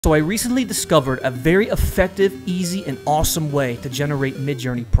So I recently discovered a very effective, easy, and awesome way to generate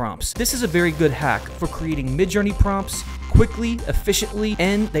Midjourney prompts. This is a very good hack for creating Midjourney prompts quickly, efficiently,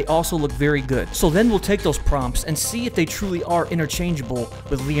 and they also look very good. So then we'll take those prompts and see if they truly are interchangeable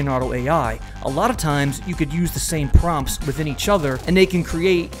with Leonardo AI. A lot of times you could use the same prompts within each other and they can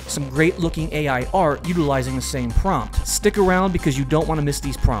create some great looking AI art utilizing the same prompt. Stick around because you don't want to miss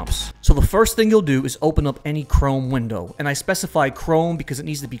these prompts. So the first thing you'll do is open up any Chrome window, and I specify Chrome because it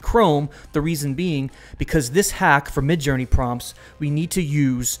needs to be Chrome, the reason being because this hack for Midjourney prompts, we need to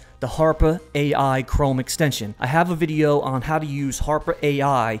use the HARPA AI Chrome extension. I have a video on how to use HARPA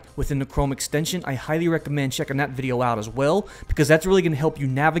AI within the Chrome extension. I highly recommend checking that video out as well because that's really going to help you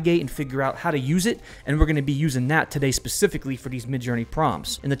navigate and figure out how to use it, and we're going to be using that today specifically for these Midjourney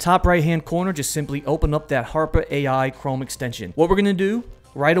prompts. In the top right hand corner, just simply open up that HARPA AI Chrome extension. What we're going to do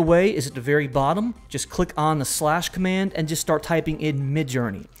right away is at the very bottom, just click on the slash command and just start typing in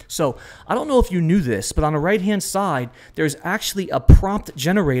Midjourney. So I don't know if you knew this, but on the right hand side, there's actually a prompt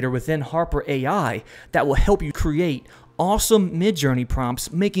generator within HARPA AI that will help you create awesome Midjourney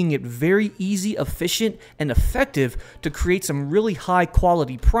prompts, making it very easy, efficient, and effective to create some really high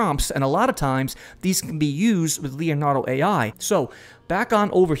quality prompts. And a lot of times these can be used with Leonardo AI. So back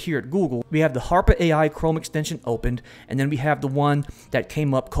on over here at Google, we have the HARPA AI Chrome extension opened, and then we have the one that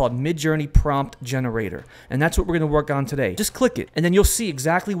came up called Midjourney Prompt Generator. And that's what we're going to work on today. Just click it, and then you'll see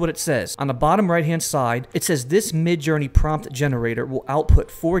exactly what it says. On the bottom right-hand side, it says this Midjourney Prompt Generator will output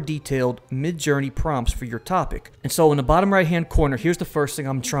 4 detailed Midjourney prompts for your topic. And so in the bottom right-hand corner, here's the first thing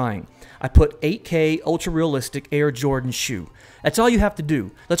I'm trying. I put 8K ultra realistic Air Jordan shoe. That's all you have to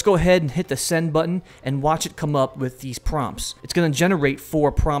do. Let's go ahead and hit the send button and watch it come up with these prompts. It's going to generate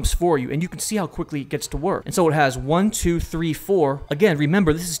 4 prompts for you, and you can see how quickly it gets to work. And so it has 1, 2, 3, 4. Again,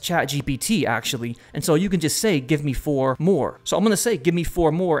 remember this is ChatGPT actually, and so you can just say give me 4 more. So I'm going to say give me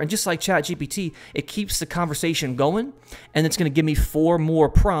 4 more, and just like ChatGPT, it keeps the conversation going, and it's going to give me 4 more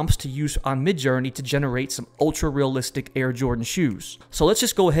prompts to use on Midjourney to generate some ultra realistic Air Jordan shoes. So let's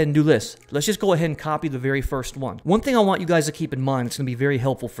just go ahead and do this. Let's just go ahead and copy the very first one. One thing I want you guys to keep in mind, it's going to be very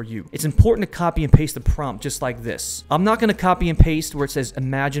helpful for you. It's important to copy and paste the prompt just like this. I'm not going to copy and paste where it says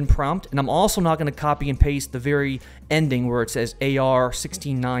imagine prompt, and I'm also not going to copy and paste the very ending where it says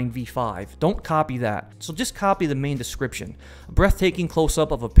AR169V5. Don't copy that. So just copy the main description. A breathtaking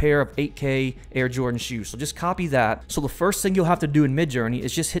close-up of a pair of 8K Air Jordan shoes. So just copy that. So the first thing you'll have to do in Midjourney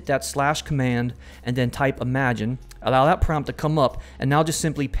is just hit that slash command and then type imagine. Allow that prompt to come up, and now just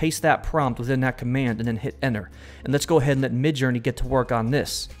simply paste that prompt within that command and then hit enter. And let's go ahead and let Midjourney get to work on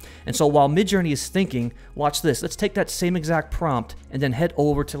this. And so while Midjourney is thinking, watch this. Let's take that same exact prompt and then head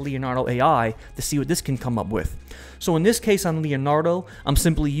over to Leonardo AI to see what this can come up with. So in this case on Leonardo, I'm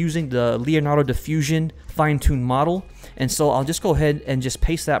simply using the Leonardo Diffusion fine-tuned model. And so I'll just go ahead and just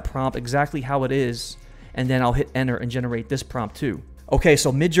paste that prompt exactly how it is, and then I'll hit enter and generate this prompt too. Okay,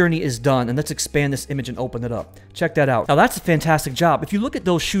 so Midjourney is done, and let's expand this image and open it up. Check that out. Now that's a fantastic job. If you look at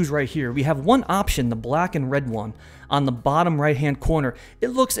those shoes right here, we have one option, the black and red one, on the bottom right-hand corner. It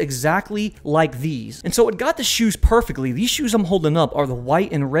looks exactly like these. And so it got the shoes perfectly. These shoes I'm holding up are the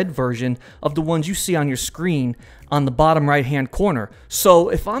white and red version of the ones you see on your screen on the bottom right-hand corner. So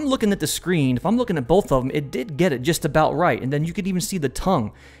if I'm looking at the screen, if I'm looking at both of them, it did get it just about right. And then you could even see the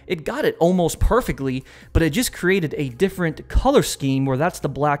tongue. It got it almost perfectly, but it just created a different color scheme where that's the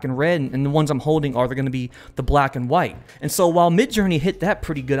black and red, and the ones I'm holding are going to be the black and white. And so while Midjourney hit that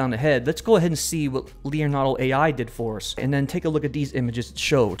pretty good on the head, let's go ahead and see what Leonardo AI did for us. And then take a look at these images it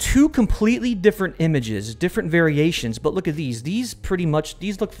showed. 2 completely different images, different variations, but look at these. These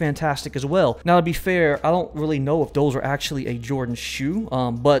look fantastic as well. Now to be fair, I don't really know if those are actually a Jordan shoe,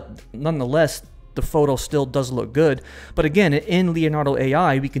 but nonetheless, the photo still does look good. But again, in Leonardo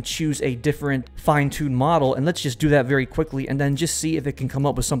AI, we can choose a different fine-tuned model, and let's just do that very quickly and then just see if it can come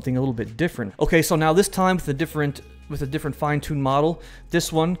up with something a little bit different. Okay, so now this time with a different fine-tuned model,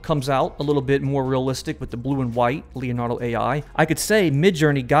 this one comes out a little bit more realistic with the blue and white Leonardo AI. I could say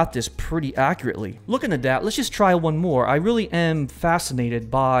Midjourney got this pretty accurately. Looking at that, let's just try one more. I really am fascinated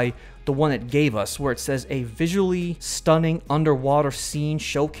by the one it gave us where it says a visually stunning underwater scene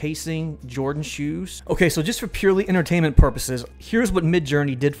showcasing Jordan shoes. Okay, so just for purely entertainment purposes, here's what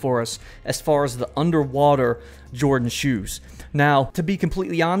Midjourney did for us as far as the underwater Jordan shoes. Now, to be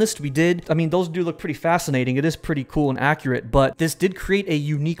completely honest, those do look pretty fascinating. It is pretty cool and accurate, but this did create a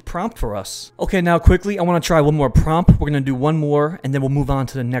unique prompt for us. Okay, now quickly, I want to try one more prompt. We're going to do one more, and then we'll move on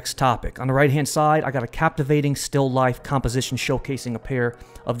to the next topic. On the right-hand side, I got a captivating still life composition showcasing a pair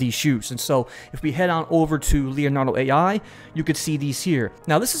of these shoes. shoes. And so if we head on over to Leonardo AI, you could see these here.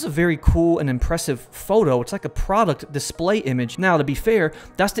 Now this is a very cool and impressive photo. It's like a product display image. Now to be fair,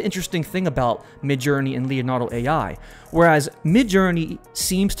 that's the interesting thing about Midjourney and Leonardo AI. Whereas Midjourney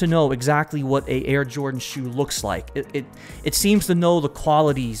seems to know exactly what a Air Jordan shoe looks like. It seems to know the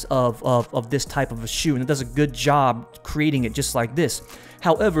qualities of this type of a shoe, and it does a good job creating it just like this.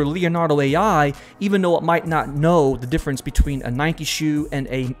 However, Leonardo AI, even though it might not know the difference between a Nike shoe and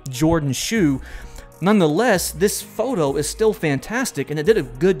a Jordan shoe, nonetheless, this photo is still fantastic, and it did a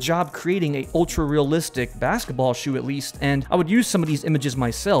good job creating a ultra realistic basketball shoe at least, and I would use some of these images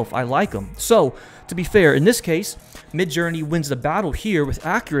myself. I like them. So, to be fair, in this case, Midjourney wins the battle here with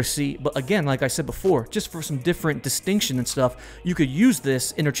accuracy, but again, like I said before, just for some different distinction and stuff, you could use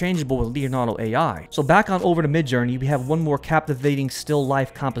this interchangeable with Leonardo AI. So back on over to Midjourney, we have one more captivating still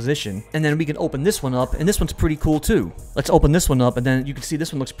life composition, and then we can open this one up, and this one's pretty cool too. Let's open this one up, and then you can see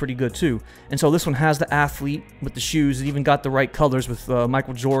this one looks pretty good too. And so this one has the athlete with the shoes. It even got the right colors with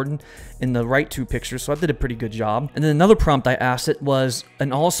Michael Jordan in the right two pictures, so I did a pretty good job. And then another prompt I asked it was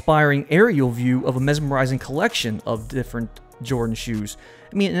an awe-inspiring aerial view of a mesmerizing collection of different Jordan shoes.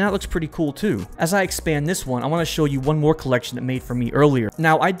 I mean, and that looks pretty cool too. As I expand this one, I want to show you one more collection it made for me earlier.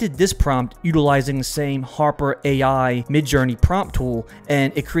 Now, I did this prompt utilizing the same HARPA AI Midjourney prompt tool,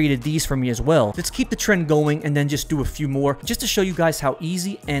 and it created these for me as well. Let's keep the trend going and then just do a few more, just to show you guys how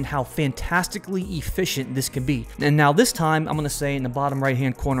easy and how fantastically efficient this can be. And now this time, I'm going to say in the bottom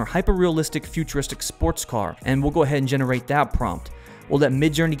right-hand corner, hyper-realistic futuristic sports car, and we'll go ahead and generate that prompt. We'll let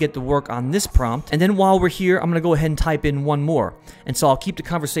Midjourney get to work on this prompt, and then while we're here, I'm going to go ahead and type in one more. And so I'll keep the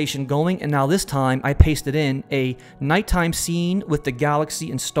conversation going, and now this time I pasted in a nighttime scene with the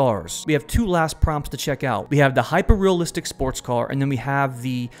galaxy and stars. We have two last prompts to check out. We have the hyper-realistic sports car, and then we have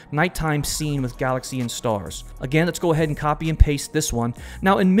the nighttime scene with galaxy and stars. Again, let's go ahead and copy and paste this one.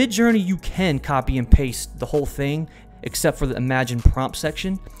 Now in Midjourney, you can copy and paste the whole thing, except for the Imagine prompt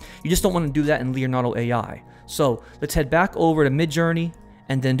section. You just don't want to do that in Leonardo AI. So let's head back over to Midjourney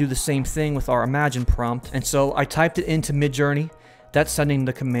and then do the same thing with our Imagine prompt. And so I typed it into Midjourney. That's sending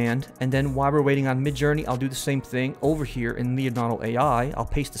the command. And then while we're waiting on Midjourney, I'll do the same thing over here in Leonardo AI. I'll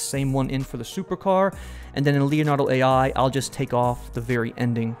paste the same one in for the supercar. And then in Leonardo AI, I'll just take off the very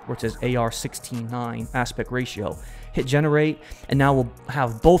ending where it says AR16:9 aspect ratio. Hit generate, and now we'll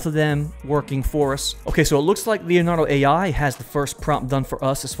have both of them working for us. Okay, so it looks like Leonardo AI has the first prompt done for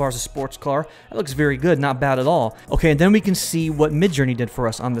us as far as a sports car. That looks very good, not bad at all. Okay, and then we can see what Midjourney did for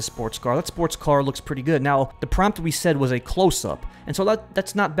us on the sports car. That sports car looks pretty good. Now, the prompt we said was a close-up, and so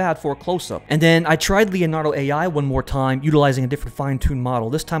that's not bad for a close-up. And then I tried Leonardo AI one more time, utilizing a different fine-tuned model.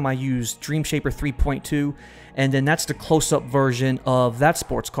 This time I used Dream Shaper 3.2, and then that's the close-up version of that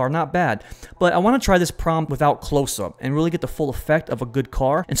sports car. Not bad. But I want to try this prompt without close-up and really get the full effect of a good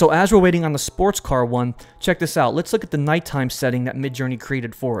car. And so as we're waiting on the sports car one, check this out. Let's look at the nighttime setting that Midjourney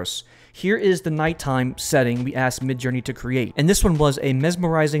created for us. Here is the nighttime setting we asked Midjourney to create. And this one was a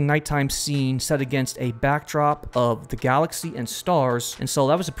mesmerizing nighttime scene set against a backdrop of the galaxy and stars. And so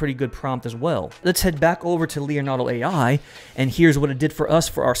that was a pretty good prompt as well. Let's head back over to Leonardo AI, and here's what it did for us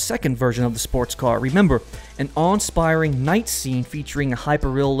for our second version of the sports car. Remember, an awe-inspiring night scene featuring a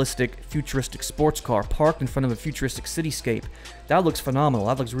hyper-realistic futuristic sports car parked in front of a futuristic cityscape. That looks phenomenal.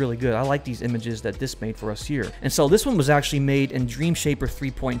 That looks really good. I like these images that this made for us here. And so this one was actually made in Dream Shaper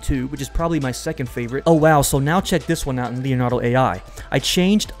 3.2, which is probably my second favorite. Oh wow, so now check this one out in Leonardo AI. I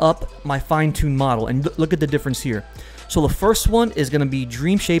changed up my fine-tuned model, and look at the difference here. So the first one is going to be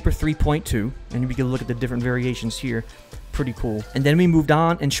Dream Shaper 3.2, and we can look at the different variations here. Pretty cool. And then we moved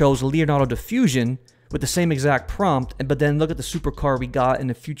on and chose Leonardo Diffusion with the same exact prompt, but then look at the supercar we got in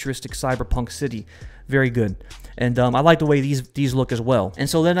a futuristic cyberpunk city. Very good. And I like the way these look as well. And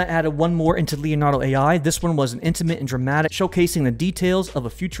so then I added one more into Leonardo AI. This one was an intimate and dramatic, showcasing the details of a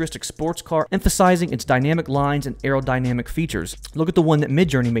futuristic sports car, emphasizing its dynamic lines and aerodynamic features. Look at the one that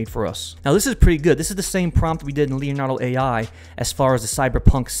Midjourney made for us. Now this is pretty good. This is the same prompt we did in Leonardo AI as far as the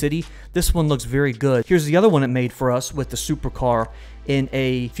cyberpunk city. This one looks very good. Here's the other one it made for us with the supercar in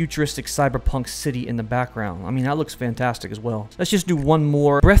a futuristic cyberpunk city in the background. I mean, that looks fantastic as well. Let's just do one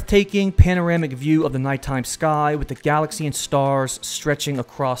more. Breathtaking panoramic view of the nighttime sky with the galaxy and stars stretching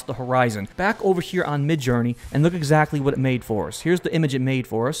across the horizon. Back over here on Midjourney, and look exactly what it made for us. Here's the image it made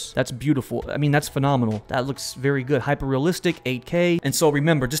for us. That's beautiful. I mean, that's phenomenal. That looks very good. Hyper-realistic, 8K. And so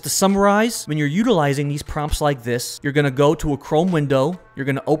remember, just to summarize, when you're utilizing these prompts like this, you're going to go to a Chrome window, you're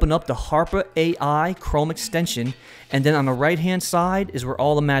going to open up the HARPA AI Chrome extension, and then on the right-hand side, side is where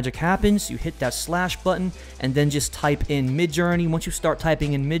all the magic happens. You hit that slash button and then just type in Midjourney. Once you start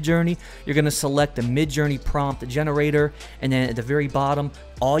typing in Midjourney, you're going to select the Midjourney prompt generator, and then at the very bottom,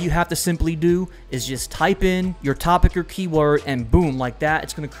 all you have to simply do is just type in your topic or keyword, and boom, like that,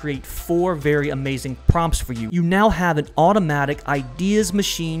 it's going to create 4 very amazing prompts for you. You now have an automatic ideas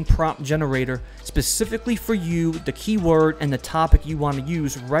machine prompt generator specifically for you, the keyword and the topic you want to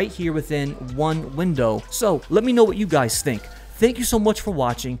use right here within one window. So let me know what you guys think. Thank you so much for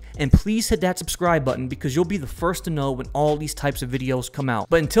watching, and please hit that subscribe button because you'll be the first to know when all these types of videos come out.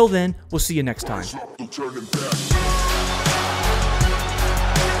 But until then, we'll see you next time.